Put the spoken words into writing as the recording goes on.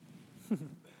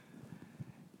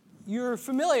You're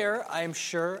familiar, I'm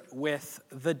sure, with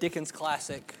the Dickens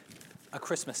classic, A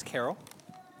Christmas Carol,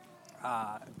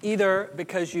 either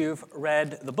because you've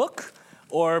read the book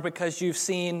or because you've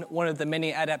seen one of the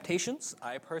many adaptations.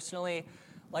 I personally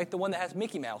like the one that has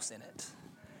Mickey Mouse in it.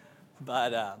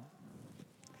 But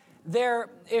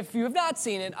if you have not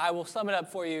seen it, I will sum it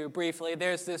up for you briefly.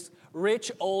 There's this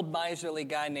rich, old, miserly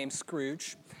guy named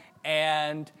Scrooge,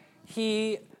 and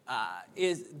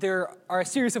there are a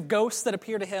series of ghosts that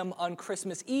appear to him on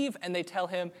Christmas Eve, and they tell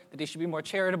him that he should be more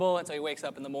charitable, and so he wakes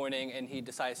up in the morning and he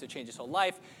decides to change his whole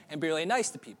life and be really nice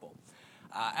to people.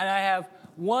 And I have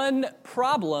one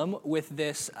problem with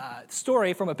this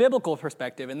story from a biblical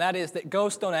perspective, and that is that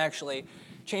ghosts don't actually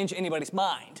change anybody's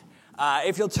mind.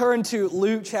 If you'll turn to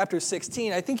Luke chapter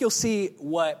 16, I think you'll see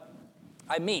what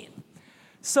I mean.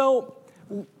 So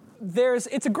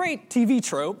it's a great TV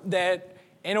trope that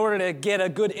in order to get a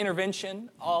good intervention,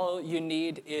 all you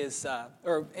need is,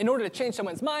 or in order to change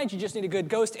someone's mind, you just need a good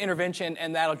ghost intervention,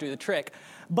 and that'll do the trick.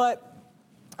 But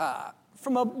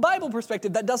from a Bible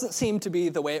perspective, that doesn't seem to be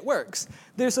the way it works.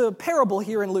 There's a parable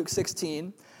here in Luke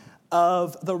 16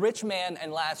 of the rich man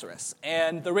and Lazarus.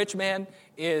 And the rich man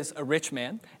is a rich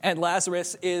man, and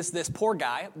Lazarus is this poor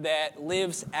guy that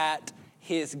lives at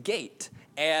his gate.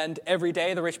 And every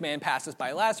day the rich man passes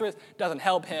by Lazarus, doesn't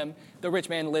help him. The rich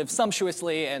man lives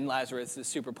sumptuously, and Lazarus is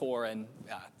super poor and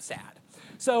sad.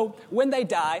 So when they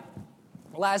die,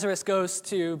 Lazarus goes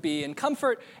to be in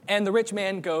comfort, and the rich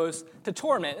man goes to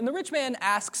torment. And the rich man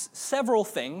asks several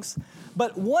things,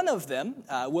 but one of them,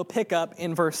 we'll pick up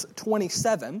in verse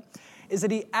 27, is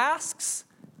that he asks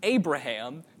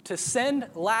Abraham to send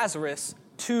Lazarus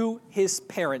to his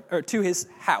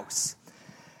house.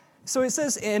 So it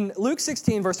says in Luke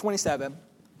 16, verse 27,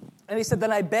 and he said,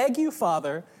 "Then I beg you,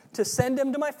 Father, to send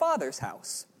him to my father's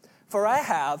house, for I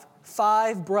have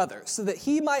 5 brothers, so that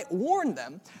he might warn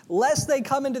them, lest they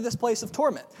come into this place of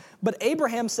torment. But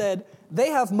Abraham said, they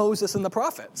have Moses and the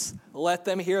prophets. Let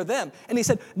them hear them. And he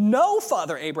said, no,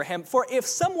 Father Abraham, for if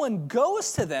someone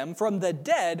goes to them from the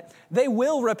dead, they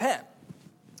will repent.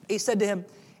 He said to him,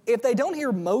 if they don't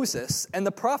hear Moses and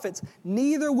the prophets,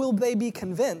 neither will they be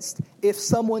convinced if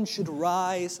someone should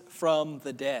rise from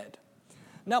the dead."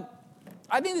 Now,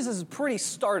 I think this is pretty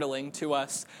startling to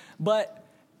us, but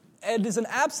it is an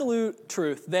absolute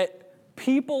truth that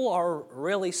people are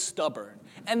really stubborn.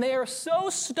 And they are so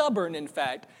stubborn, in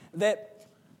fact, that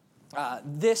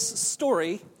this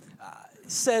story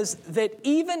says that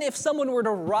even if someone were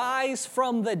to rise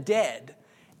from the dead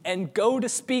and go to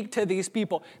speak to these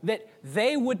people, that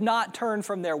they would not turn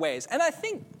from their ways. And I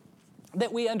think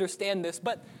that we understand this,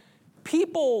 but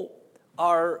people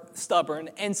are stubborn,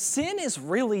 and sin is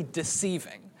really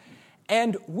deceiving.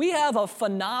 And we have a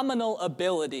phenomenal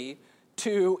ability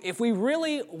to, if we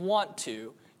really want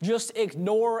to, just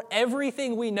ignore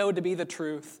everything we know to be the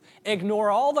truth, ignore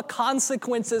all the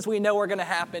consequences we know are going to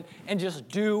happen, and just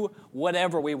do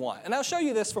whatever we want. And I'll show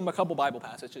you this from a couple Bible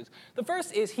passages. The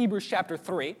first is Hebrews chapter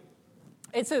 3.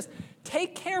 It says,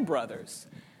 "Take care, brothers,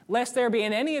 lest there be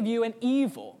in any of you an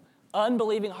evil,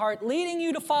 unbelieving heart, leading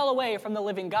you to fall away from the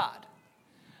living God.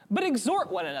 But exhort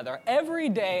one another every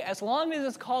day, as long as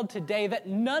it's called today, that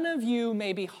none of you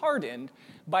may be hardened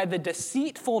by the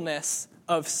deceitfulness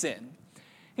of sin."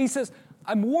 He says,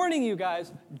 I'm warning you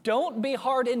guys, don't be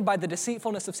hardened by the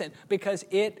deceitfulness of sin, because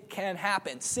it can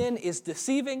happen. Sin is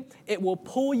deceiving. It will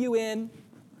pull you in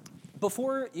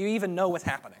before you even know what's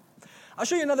happening. I'll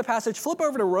show you another passage. Flip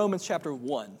over to Romans chapter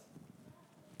 1.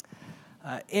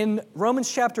 In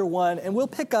Romans chapter 1, and we'll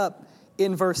pick up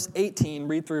in verse 18,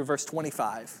 read through verse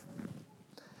 25.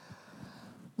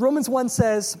 Romans 1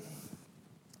 says,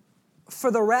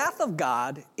 "For the wrath of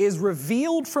God is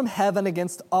revealed from heaven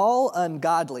against all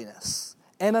ungodliness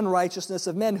and unrighteousness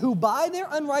of men who by their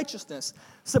unrighteousness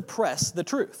suppress the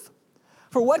truth.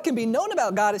 For what can be known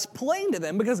about God is plain to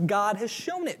them because God has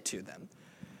shown it to them.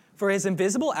 For his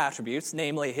invisible attributes,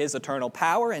 namely his eternal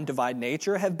power and divine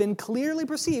nature, have been clearly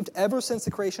perceived ever since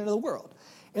the creation of the world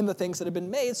in the things that have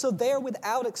been made, so they are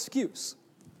without excuse.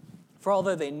 For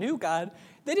although they knew God,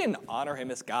 they didn't honor him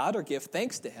as God or give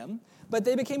thanks to him, but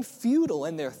they became futile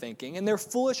in their thinking, and their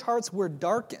foolish hearts were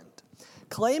darkened.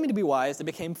 Claiming to be wise, they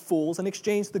became fools and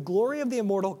exchanged the glory of the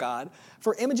immortal God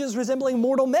for images resembling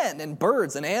mortal men and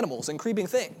birds and animals and creeping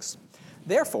things.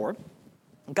 Therefore,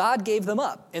 God gave them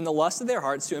up in the lust of their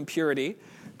hearts to impurity,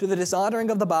 to the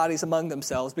dishonoring of the bodies among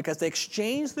themselves, because they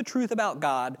exchanged the truth about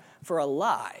God for a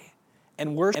lie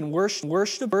and worshipped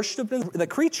the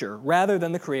creature rather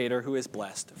than the Creator, who is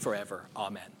blessed forever.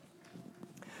 Amen."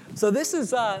 So this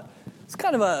is it's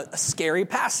kind of a scary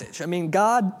passage. I mean,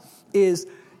 God is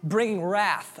bringing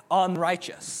wrath on the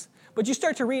righteous. But you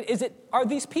start to read, are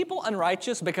these people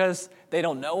unrighteous because they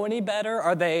don't know any better?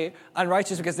 Are they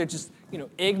unrighteous because they're just,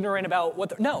 ignorant about what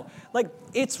they're... No,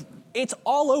 it's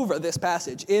all over this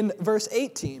passage. In verse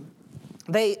 18,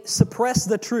 they suppress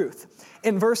the truth.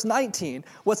 In verse 19,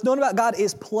 what's known about God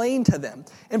is plain to them.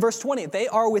 In verse 20, they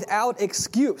are without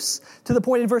excuse. To the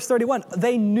point in verse 31,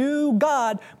 they knew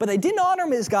God, but they didn't honor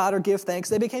him as God or give thanks.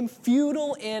 They became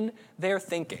futile in their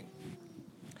thinking.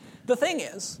 The thing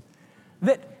is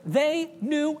that they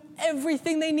knew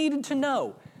everything they needed to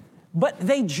know, but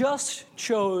they just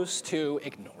chose to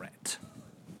ignore it.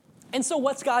 And so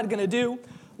what's God going to do?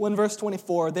 Well, in verse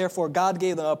 24, therefore God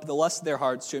gave them up the lust of their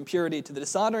hearts to impurity, to the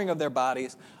dishonoring of their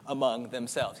bodies among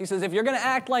themselves. He says, if you're going to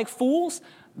act like fools,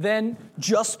 then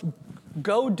just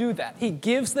go do that. He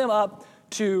gives them up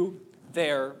to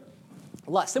their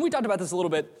lust. And we talked about this a little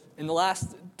bit in the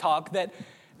last talk, that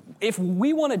if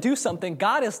we want to do something,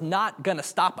 God is not going to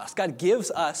stop us. God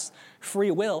gives us free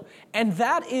will. And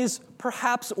that is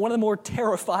perhaps one of the more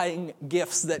terrifying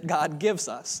gifts that God gives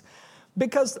us.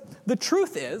 Because the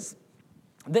truth is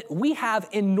that we have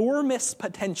enormous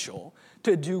potential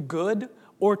to do good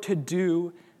or to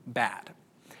do bad.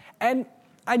 And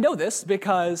I know this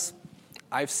because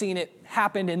I've seen it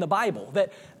happen in the Bible,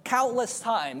 that countless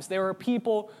times there are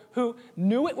people who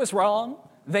knew it was wrong,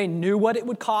 they knew what it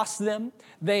would cost them,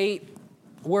 they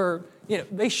were,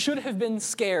 they should have been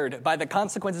scared by the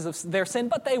consequences of their sin,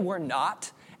 but they were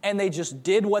not, and they just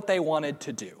did what they wanted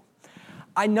to do.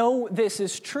 I know this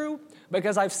is true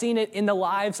because I've seen it in the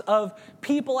lives of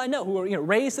people I know who are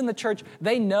raised in the church.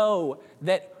 They know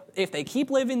that if they keep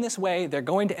living this way, they're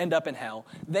going to end up in hell.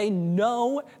 They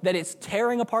know that it's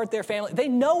tearing apart their family. They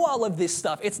know all of this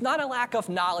stuff. It's not a lack of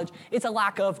knowledge. It's a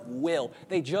lack of will.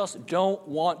 They just don't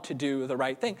want to do the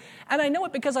right thing. And I know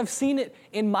it because I've seen it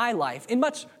in my life in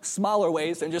much smaller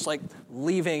ways than just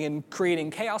leaving and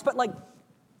creating chaos. But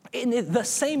in the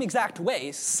same exact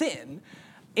way, sin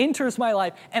enters my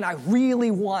life, and I really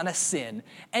want to sin.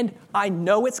 And I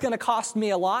know it's going to cost me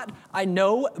a lot. I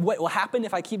know what will happen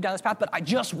if I keep down this path, but I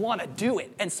just want to do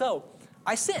it. And so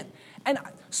I sin. And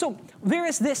so there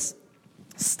is this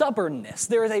stubbornness.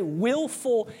 There is a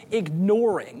willful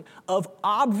ignoring of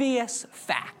obvious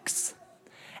facts.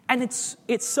 And it's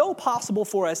so possible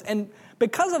for us. And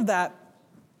because of that,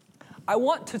 I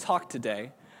want to talk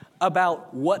today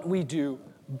about what we do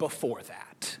before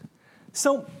that.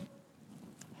 So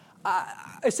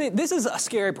I say this is a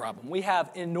scary problem. We have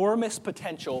enormous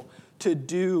potential to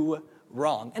do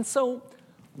wrong. And so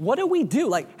what do we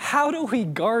do? How do we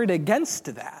guard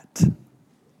against that?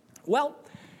 Well,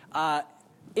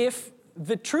 if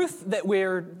the truth that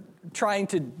we're trying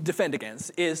to defend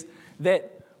against is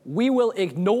that we will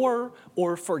ignore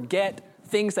or forget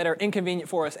things that are inconvenient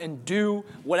for us and do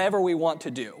whatever we want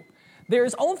to do,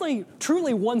 there's only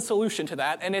truly one solution to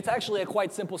that, and it's actually a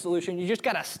quite simple solution. You just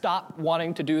got to stop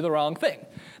wanting to do the wrong thing.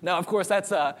 Now, of course,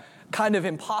 that's kind of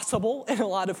impossible in a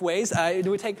lot of ways. It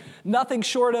would take nothing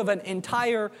short of an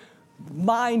entire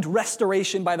mind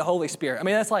restoration by the Holy Spirit. I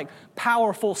mean, that's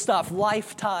powerful stuff,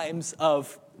 lifetimes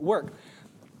of work.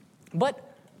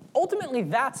 But ultimately,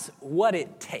 that's what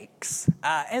it takes.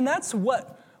 And that's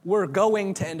what we're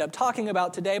going to end up talking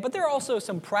about today, but there are also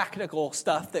some practical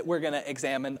stuff that we're going to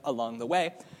examine along the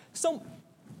way. So,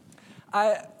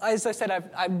 as I said,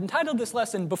 I've entitled this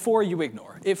lesson, Before You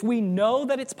Ignore. If we know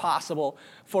that it's possible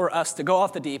for us to go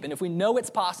off the deep, and if we know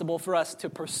it's possible for us to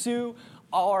pursue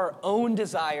our own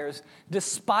desires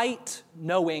despite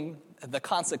knowing the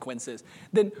consequences,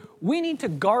 then we need to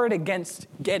guard against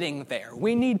getting there.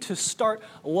 We need to start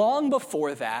long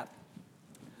before that,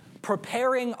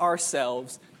 preparing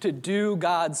ourselves to do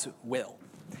God's will.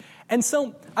 And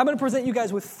so I'm going to present you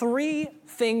guys with 3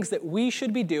 things that we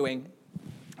should be doing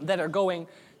that are going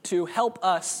to help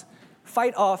us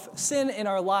fight off sin in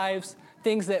our lives,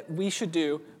 things that we should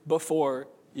do before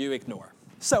you ignore.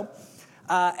 So,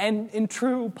 and in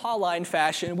true Pauline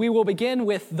fashion, we will begin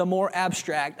with the more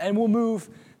abstract, and we'll move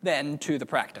then to the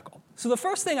practical. So the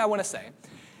first thing I want to say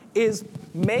is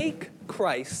make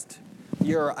Christ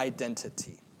your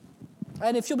identity.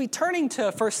 And if you'll be turning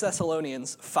to 1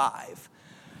 Thessalonians 5,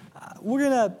 we're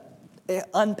going to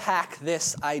unpack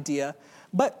this idea.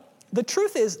 But the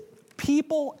truth is,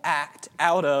 people act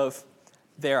out of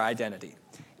their identity.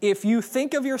 If you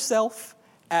think of yourself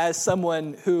as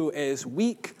someone who is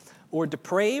weak or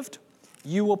depraved,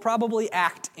 you will probably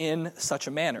act in such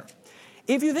a manner.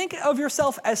 If you think of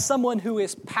yourself as someone who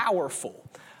is powerful,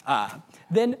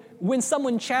 then when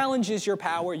someone challenges your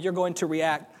power, you're going to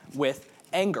react with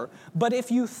anger. But if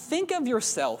you think of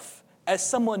yourself as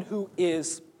someone who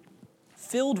is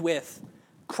filled with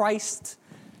Christ,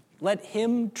 Let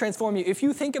him transform you. If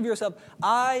you think of yourself,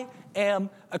 I am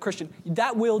a Christian,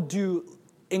 that will do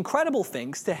incredible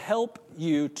things to help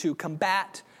you to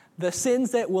combat the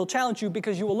sins that will challenge you,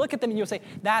 because you will look at them and you'll say,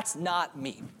 that's not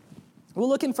me. We'll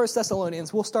look in 1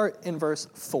 Thessalonians. We'll start in verse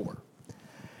 4.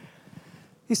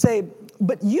 You say,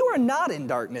 but you are not in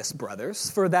darkness,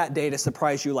 brothers, for that day to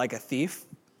surprise you like a thief.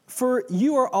 For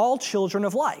you are all children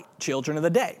of light, children of the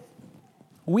day.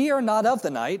 We are not of the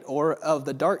night or of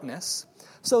the darkness.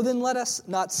 So then let us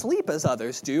not sleep as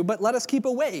others do, but let us keep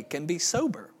awake and be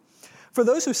sober. For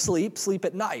those who sleep, sleep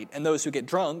at night, and those who get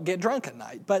drunk at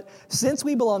night. But since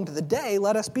we belong to the day,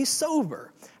 let us be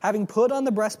sober, having put on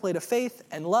the breastplate of faith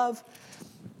and love,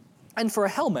 and for a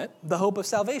helmet, the hope of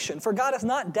salvation. For God has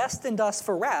not destined us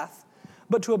for wrath,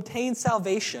 but to obtain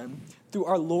salvation through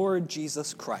our Lord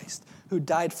Jesus Christ, who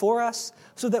died for us,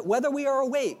 so that whether we are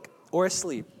awake or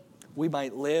asleep, we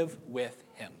might live with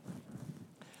him.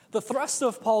 The thrust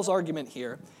of Paul's argument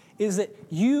here is that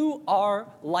you are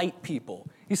light people.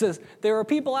 He says, there are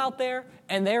people out there,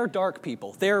 and they're dark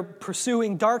people. They're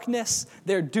pursuing darkness.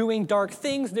 They're doing dark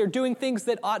things. They're doing things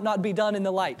that ought not be done in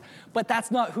the light. But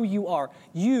that's not who you are.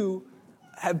 You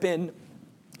have been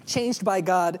changed by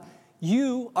God.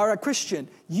 You are a Christian.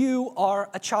 You are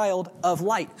a child of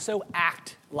light. So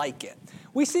act like it.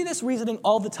 We see this reasoning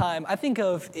all the time. I think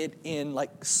of it in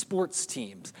like sports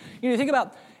teams. You think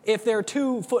about if there are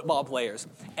two football players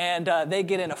and they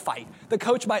get in a fight, the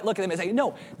coach might look at them and say,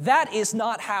 no, that is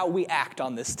not how we act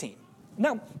on this team.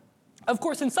 Now, of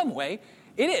course, in some way,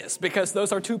 it is, because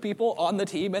those are two people on the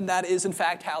team, and that is, in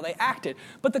fact, how they acted.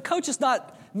 But the coach is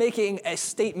not making a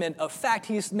statement of fact.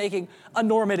 He's making a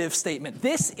normative statement.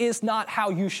 This is not how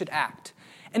you should act.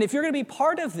 And if you're going to be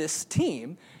part of this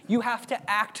team, you have to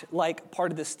act like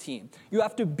part of this team. You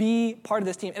have to be part of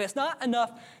this team. And it's not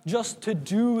enough just to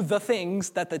do the things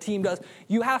that the team does.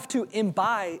 You have to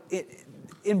embody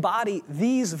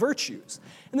these virtues.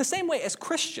 In the same way as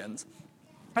Christians,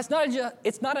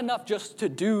 it's not enough just to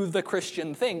do the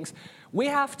Christian things. We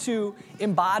have to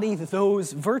embody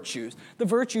those virtues, the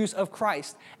virtues of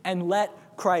Christ, and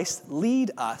let Christ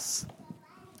lead us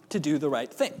to do the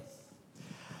right thing.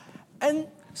 And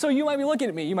so you might be looking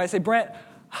at me. You might say, Brent,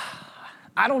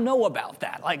 I don't know about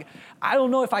that. I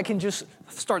don't know if I can just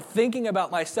start thinking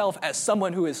about myself as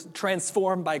someone who is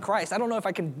transformed by Christ. I don't know if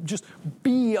I can just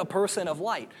be a person of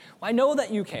light. Well, I know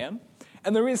that you can.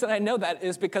 And the reason I know that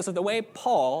is because of the way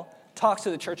Paul talks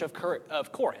to the church of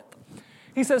Corinth.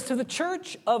 He says, to the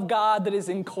church of God that is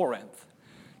in Corinth,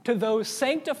 to those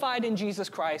sanctified in Jesus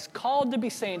Christ, called to be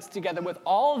saints, together with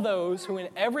all those who in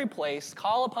every place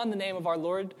call upon the name of our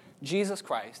Lord Jesus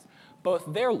Christ,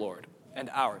 both their Lord and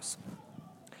ours.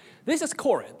 This is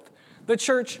Corinth, the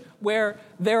church where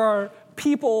there are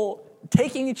people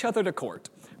taking each other to court,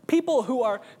 people who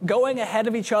are going ahead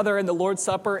of each other in the Lord's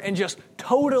Supper and just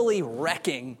totally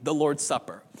wrecking the Lord's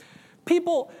Supper.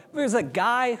 There's a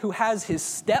guy who has his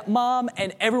stepmom,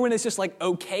 and everyone is just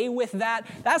okay with that.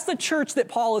 That's the church that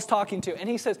Paul is talking to. And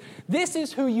he says, this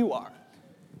is who you are.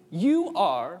 You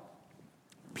are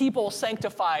people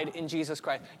sanctified in Jesus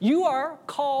Christ. You are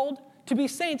called to be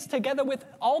saints together with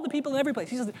all the people in every place.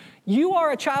 He says, you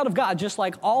are a child of God, just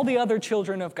like all the other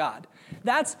children of God.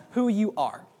 That's who you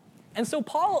are. And so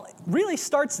Paul really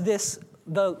starts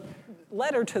the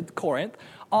letter to Corinth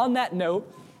on that note,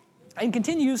 and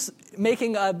continues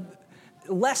making a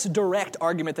less direct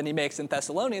argument than he makes in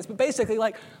Thessalonians, but basically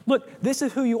look, this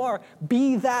is who you are.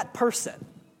 Be that person.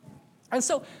 And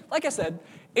so, like I said,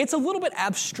 it's a little bit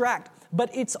abstract,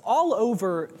 but it's all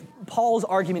over Paul's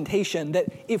argumentation that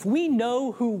if we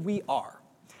know who we are,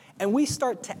 and we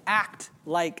start to act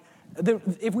like,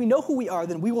 if we know who we are,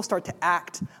 then we will start to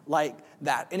act like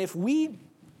that. And if we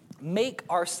make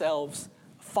ourselves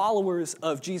followers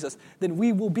of Jesus, then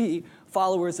we will be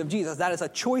followers of Jesus. That is a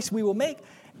choice we will make,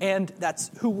 and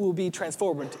that's who we'll be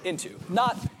transformed into,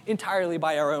 not entirely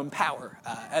by our own power,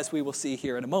 as we will see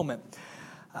here in a moment.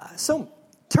 So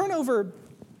turn over,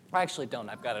 I actually don't,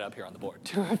 I've got it up here on the board,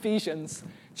 to Ephesians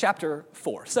chapter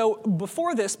 4. So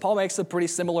before this, Paul makes a pretty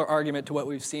similar argument to what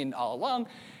we've seen all along.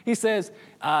 He says,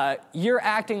 you're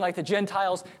acting like the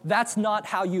Gentiles. That's not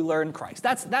how you learn Christ.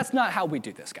 That's not how we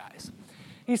do this, guys.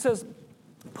 He says,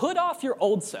 put off your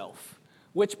old self,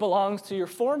 which belongs to your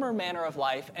former manner of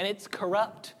life, and it's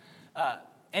corrupt,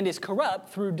 and is corrupt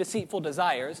through deceitful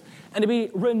desires, and to be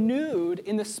renewed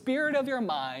in the spirit of your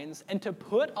minds, and to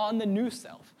put on the new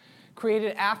self,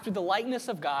 created after the likeness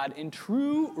of God in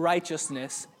true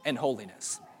righteousness and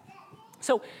holiness.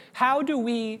 So how do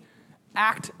we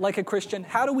act like a Christian?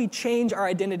 How do we change our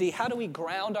identity? How do we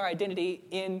ground our identity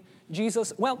in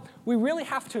Jesus? Well, we really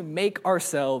have to make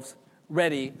ourselves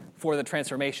ready for the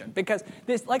transformation. Because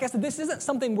this, like I said, this isn't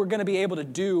something we're going to be able to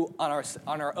do on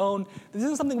our own. This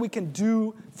isn't something we can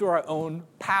do through our own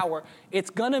power. It's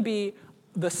going to be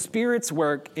the Spirit's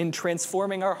work in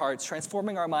transforming our hearts,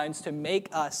 transforming our minds to make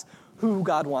us who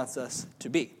God wants us to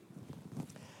be.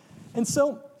 And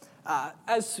so,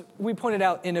 as we pointed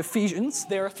out in Ephesians,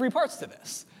 there are three parts to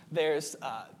this. There's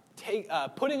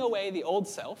putting away the old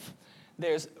self,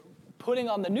 there's putting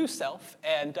on the new self,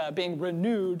 and being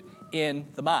renewed in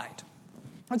the mind.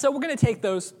 And so we're going to take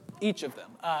those, each of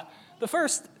them. The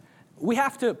first, we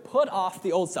have to put off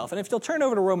the old self. And if you'll turn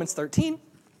over to Romans 13,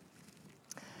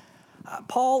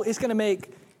 Paul is going to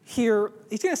make here,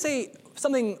 he's going to say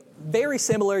something very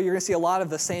similar. You're going to see a lot of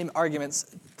the same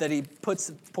arguments that he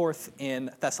puts forth in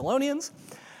Thessalonians.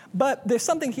 But there's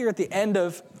something here at the end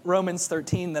of Romans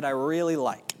 13 that I really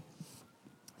like.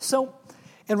 So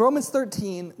in Romans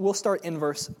 13, we'll start in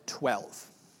verse 12.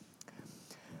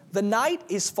 The night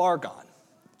is far gone.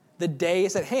 The day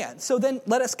is at hand. So then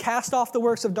let us cast off the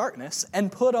works of darkness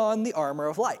and put on the armor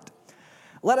of light.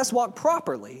 Let us walk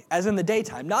properly, as in the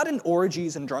daytime, not in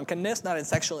orgies and drunkenness, not in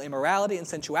sexual immorality and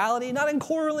sensuality, not in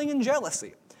quarreling and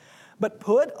jealousy, but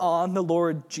put on the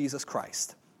Lord Jesus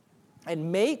Christ,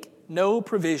 and make no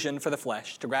provision for the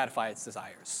flesh to gratify its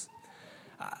desires.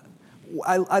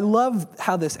 I love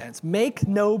how this ends. Make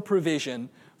no provision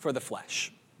for the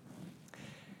flesh.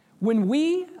 When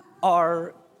we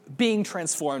are being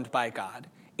transformed by God,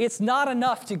 it's not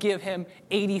enough to give him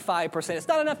 85%. It's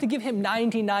not enough to give him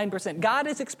 99%. God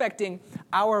is expecting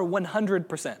our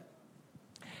 100%.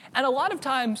 And a lot of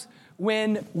times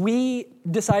when we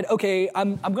decide, okay,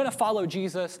 I'm going to follow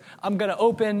Jesus, I'm going to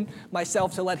open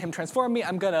myself to let him transform me,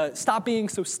 I'm going to stop being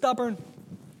so stubborn,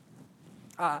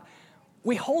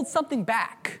 we hold something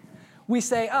back. We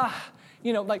say,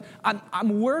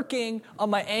 I'm working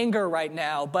on my anger right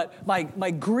now, but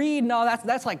my greed, no,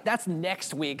 that's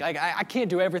next week. I can't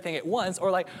do everything at once.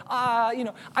 Or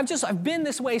I've been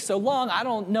this way so long, I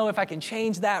don't know if I can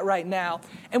change that right now.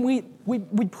 And we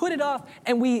put it off,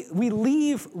 and we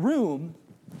leave room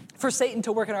for Satan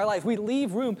to work in our life. We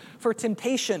leave room for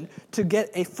temptation to get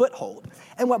a foothold.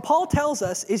 And what Paul tells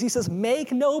us is, he says,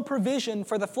 make no provision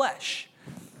for the flesh.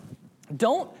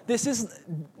 Don't do this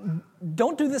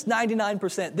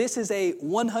 99%. This is a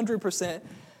 100%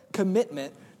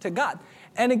 commitment to God.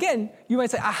 And again, you might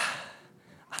say, I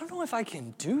don't know if I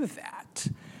can do that.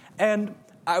 And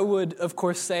I would, of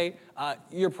course, say,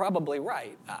 you're probably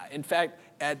right. In fact,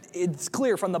 it's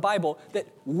clear from the Bible that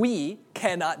we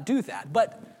cannot do that.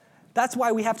 But that's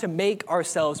why we have to make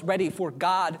ourselves ready for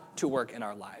God to work in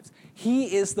our lives.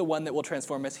 He is the one that will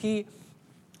transform us.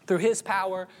 Through his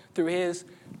power, through his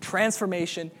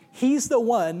transformation, he's the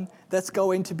one that's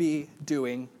going to be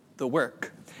doing the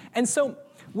work. And so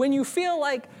when you feel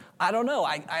like, I don't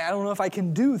know if I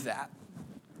can do that,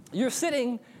 you're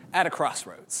sitting at a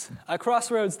crossroads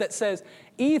that says,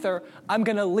 either I'm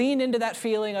going to lean into that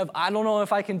feeling of, I don't know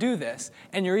if I can do this,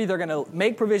 and you're either going to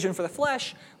make provision for the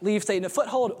flesh, leave Satan a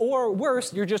foothold, or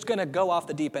worse, you're just going to go off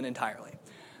the deep end entirely.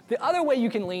 The other way you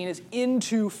can lean is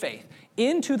into faith,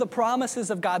 into the promises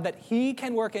of God that he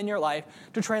can work in your life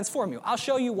to transform you. I'll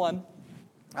show you one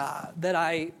that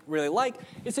I really like.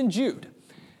 It's in Jude.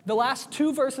 The last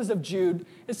two verses of Jude,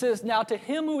 it says, now to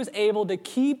him who is able to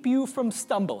keep you from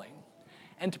stumbling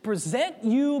and to present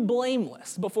you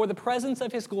blameless before the presence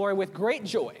of his glory with great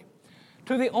joy,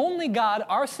 to the only God,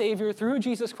 our Savior, through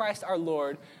Jesus Christ our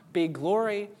Lord, be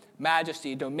glory,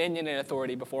 majesty, dominion, and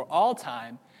authority before all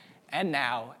time, and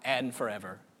now, and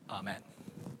forever. Amen.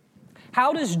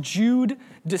 How does Jude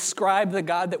describe the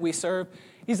God that we serve?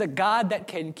 He's a God that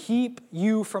can keep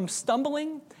you from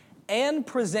stumbling and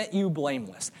present you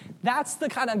blameless. That's the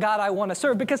kind of God I want to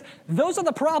serve, because those are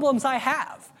the problems I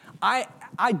have.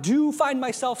 I do find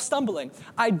myself stumbling.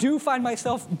 I do find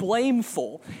myself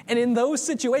blameful. And in those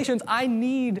situations, I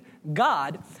need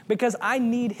God, because I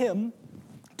need him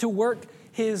to work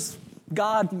his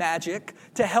God magic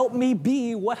to help me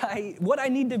be what I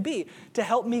need to be, to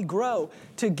help me grow,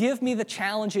 to give me the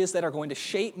challenges that are going to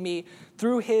shape me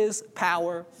through his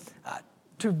power,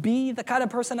 to be the kind of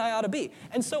person I ought to be.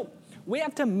 And so we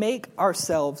have to make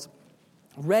ourselves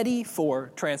ready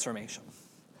for transformation.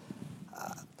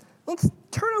 Let's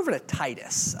turn over to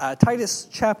Titus, Titus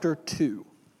chapter 2.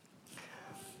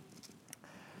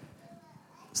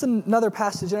 It's another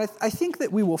passage, and I think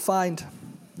that we will find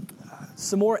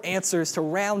some more answers to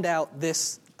round out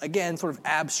this, again, sort of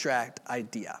abstract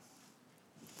idea.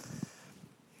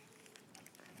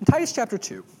 In Titus chapter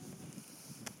 2,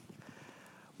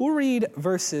 we'll read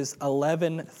verses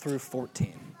 11 through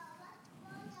 14.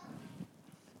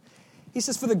 He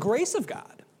says, for the grace of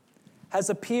God has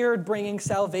appeared bringing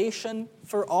salvation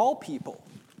for all people,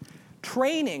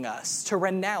 training us to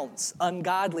renounce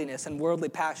ungodliness and worldly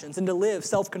passions and to live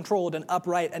self-controlled and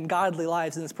upright and godly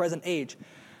lives in this present age,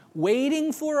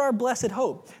 waiting for our blessed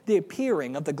hope, the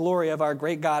appearing of the glory of our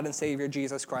great God and Savior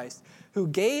Jesus Christ, who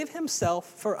gave himself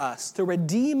for us to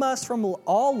redeem us from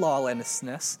all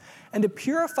lawlessness and to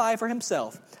purify for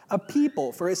himself a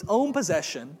people for his own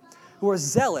possession who are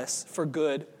zealous for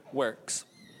good works.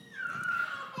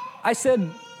 I said,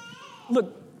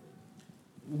 look,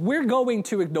 we're going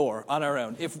to ignore on our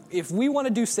own. If we want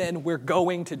to do sin, we're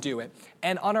going to do it.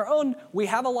 And on our own, we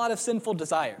have a lot of sinful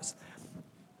desires.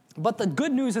 But the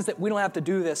good news is that we don't have to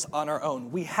do this on our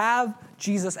own. We have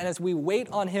Jesus, and as we wait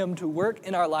on him to work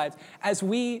in our lives, as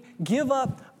we give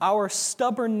up our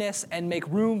stubbornness and make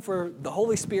room for the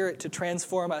Holy Spirit to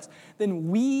transform us, then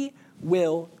we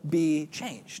will be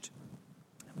changed.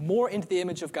 More into the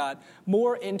image of God,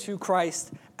 more into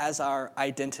Christ as our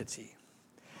identity.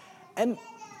 And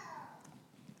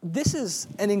this is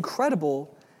an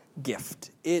incredible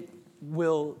gift. It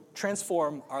will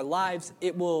transform our lives.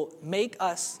 It will make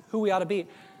us who we ought to be.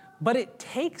 But it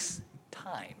takes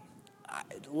time,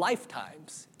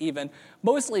 lifetimes even,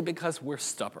 mostly because we're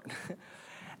stubborn.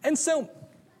 And so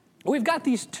we've got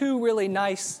these two really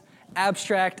nice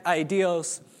abstract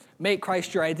ideals: make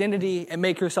Christ your identity and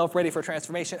make yourself ready for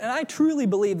transformation. And I truly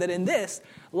believe that in this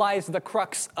lies the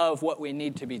crux of what we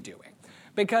need to be doing.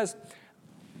 Because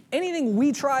anything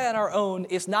we try on our own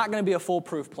is not going to be a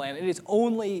foolproof plan. It is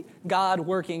only God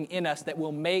working in us that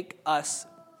will make us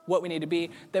what we need to be,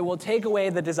 that will take away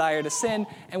the desire to sin,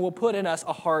 and will put in us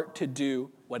a heart to do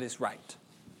what is right.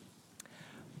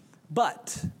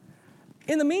 But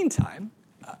in the meantime,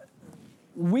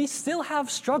 we still have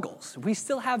struggles. We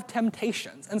still have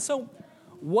temptations. And so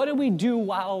what do we do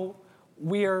while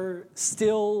we're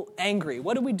still angry?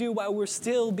 What do we do while we're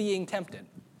still being tempted?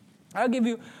 I'll give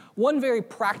you one very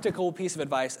practical piece of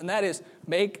advice, and that is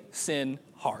make sin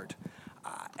hard.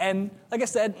 And like I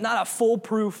said, not a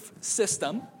foolproof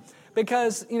system,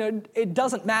 because it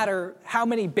doesn't matter how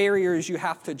many barriers you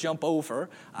have to jump over.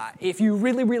 If you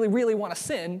really, really, really want to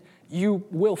sin, you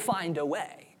will find a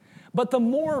way. But the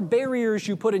more barriers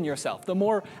you put in yourself, the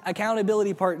more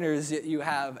accountability partners that you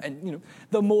have, and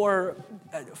the more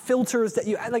filters that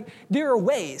you there are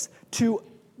ways to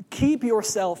keep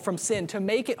yourself from sin, to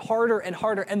make it harder and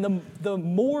harder. And the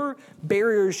more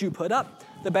barriers you put up,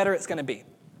 the better it's going to be.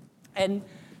 And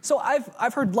so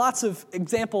I've heard lots of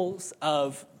examples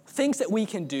of things that we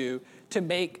can do to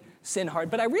make sin hard.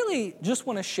 But I really just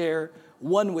want to share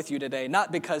one with you today,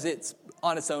 not because it's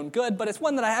on its own good, but it's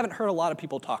one that I haven't heard a lot of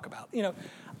people talk about.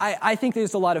 I think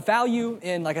there's a lot of value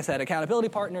in, like I said, accountability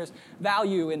partners,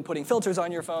 value in putting filters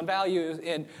on your phone, value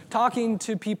in talking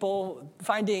to people,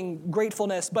 finding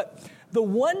gratefulness. But the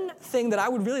one thing that I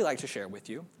would really like to share with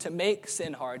you to make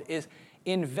sin hard is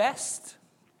invest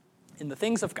in the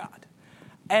things of God.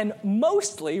 And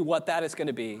mostly what that is going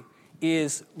to be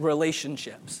is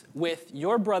relationships with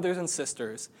your brothers and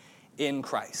sisters in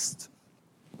Christ.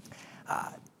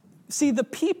 See, the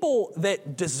people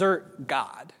that desert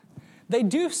God, they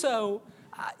do so,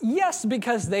 yes,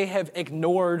 because they have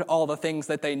ignored all the things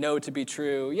that they know to be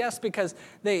true. Yes, because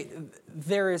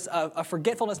there is a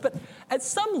forgetfulness. But at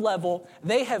some level,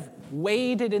 they have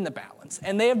weighed it in the balance.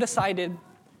 And they have decided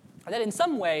that in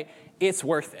some way, it's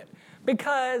worth it.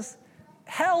 Because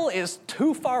hell is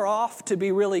too far off to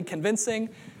be really convincing.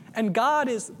 And God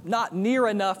is not near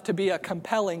enough to be a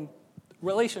compelling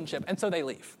relationship. And so they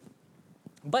leave.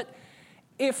 But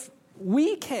if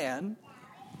we can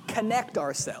connect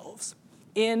ourselves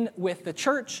in with the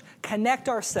church, connect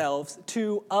ourselves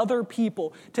to other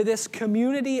people, to this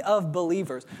community of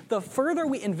believers, the further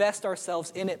we invest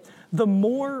ourselves in it, the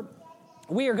more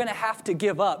we are going to have to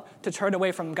give up to turn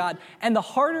away from God. And the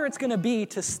harder it's going to be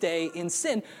to stay in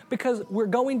sin, because we're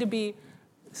going to be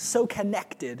so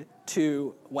connected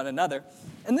to one another.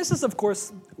 And this is, of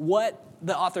course, what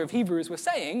the author of Hebrews was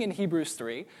saying in Hebrews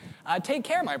 3. Take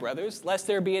care, my brothers, lest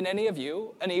there be in any of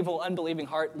you an evil, unbelieving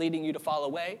heart leading you to fall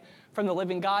away from the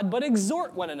living God, but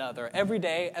exhort one another every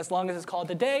day, as long as it's called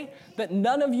today, that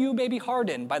none of you may be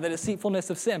hardened by the deceitfulness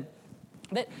of sin.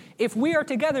 That if we are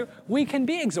together, we can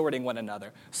be exhorting one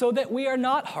another so that we are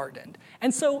not hardened.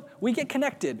 And so we get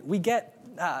connected, we get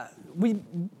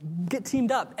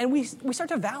teamed up, and we start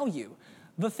to value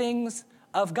the things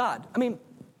of God. I mean,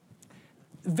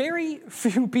 very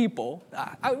few people,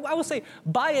 I will say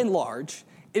by and large,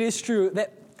 it is true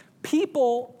that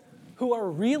people who are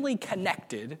really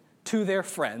connected to their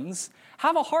friends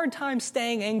have a hard time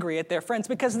staying angry at their friends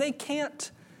because they can't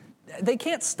they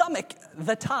can't stomach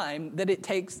the time that it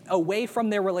takes away from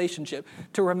their relationship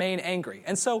to remain angry.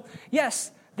 And so,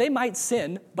 yes, they might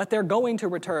sin, but they're going to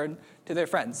return to their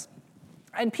friends.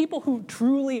 And people who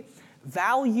truly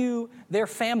value their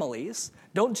families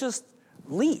don't just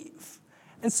leave.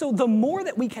 And so the more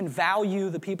that we can value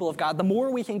the people of God, the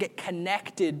more we can get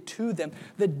connected to them,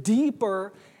 the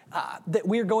deeper that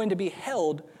we're going to be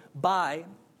held by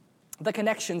the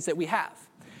connections that we have.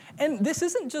 And this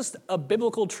isn't just a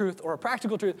biblical truth or a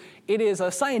practical truth, it is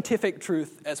a scientific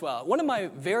truth as well. One of my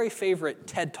very favorite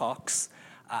TED Talks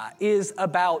is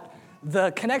about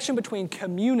the connection between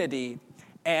community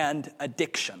and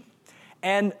addiction.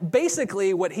 And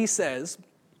basically what he says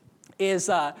is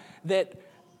that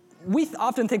we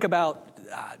often think about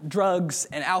drugs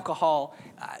and alcohol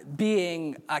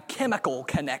being a chemical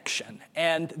connection,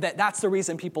 and that's the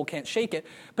reason people can't shake it.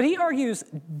 But he argues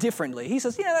differently. He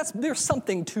says, yeah, there's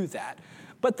something to that.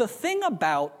 But the thing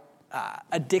about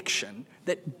addiction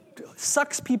that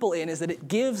sucks people in is that it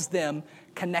gives them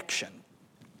connection.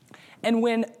 And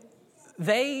when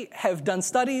they have done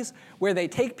studies where they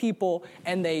take people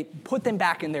and they put them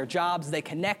back in their jobs, they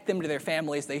connect them to their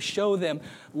families, they show them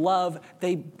love,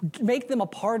 they make them a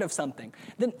part of something,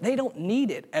 then they don't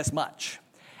need it as much.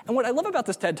 And what I love about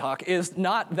this TED Talk is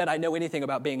not that I know anything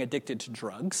about being addicted to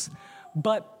drugs,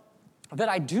 but that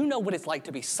I do know what it's like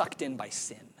to be sucked in by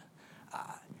sin.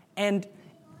 And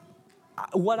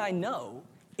what I know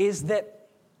is that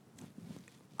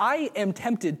I am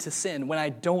tempted to sin when I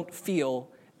don't feel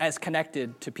as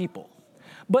connected to people.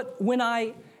 But when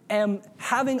I am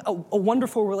having a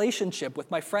wonderful relationship with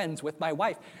my friends, with my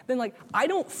wife, then I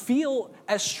don't feel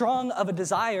as strong of a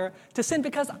desire to sin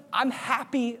because I'm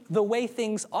happy the way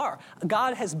things are.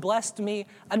 God has blessed me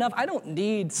enough. I don't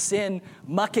need sin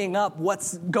mucking up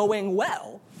what's going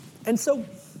well. And so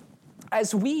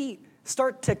as we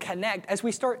start to connect, as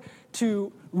we start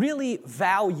to really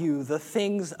value the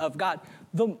things of God,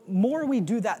 the more we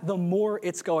do that, the more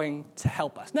it's going to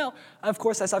help us. Now, of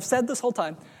course, as I've said this whole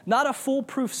time, not a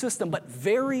foolproof system, but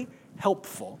very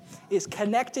helpful is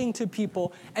connecting to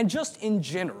people and just in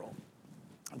general,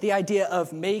 the idea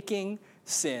of making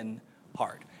sin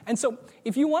hard. And so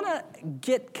if you want to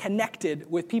get connected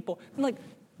with people, then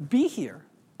be here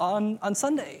on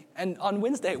Sunday and on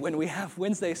Wednesday when we have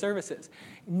Wednesday services.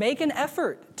 Make an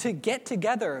effort to get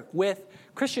together with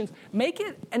Christians. Make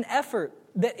it an effort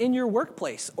that in your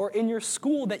workplace or in your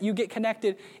school that you get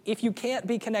connected. If you can't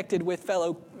be connected with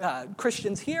fellow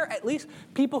Christians here, at least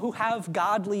people who have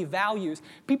godly values,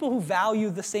 people who value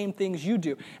the same things you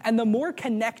do. And the more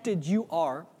connected you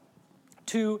are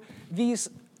to these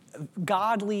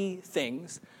godly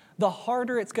things, the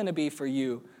harder it's going to be for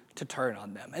you to turn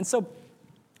on them. And so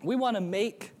we want to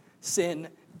make sin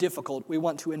difficult. We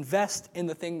want to invest in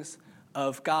the things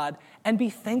of God and be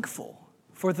thankful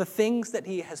for the things that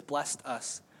he has blessed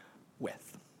us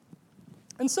with.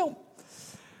 And so,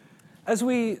 as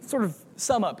we sort of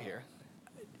sum up here,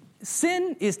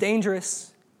 sin is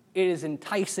dangerous, it is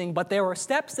enticing, but there are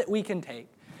steps that we can take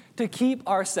to keep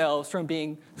ourselves from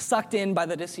being sucked in by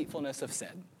the deceitfulness of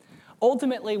sin.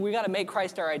 Ultimately, we got to make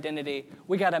Christ our identity.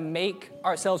 We got to make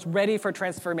ourselves ready for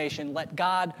transformation. Let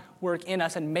God work in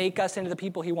us and make us into the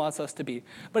people he wants us to be.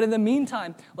 But in the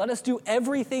meantime, let us do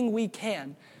everything we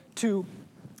can to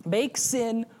make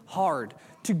sin hard,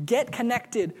 to get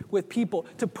connected with people,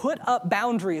 to put up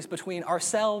boundaries between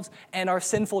ourselves and our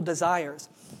sinful desires,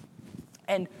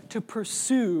 and to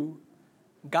pursue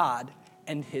God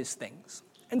and his things.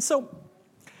 And so,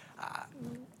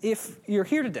 if you're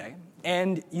here today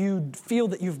and you feel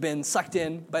that you've been sucked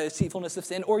in by the deceitfulness of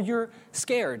sin, or you're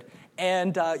scared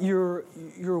and you're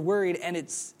worried and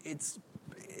it's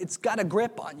got a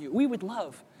grip on you, we would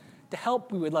love to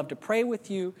help. We would love to pray with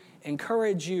you,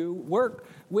 encourage you, work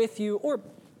with you, or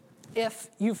if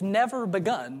you've never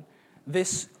begun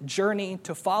this journey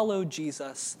to follow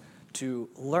Jesus, to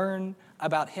learn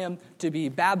about him, to be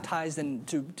baptized and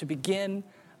to begin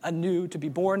anew, to be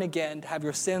born again, to have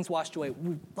your sins washed away,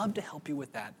 we'd love to help you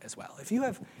with that as well. If you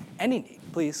have any need,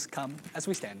 please come as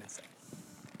we stand and sing.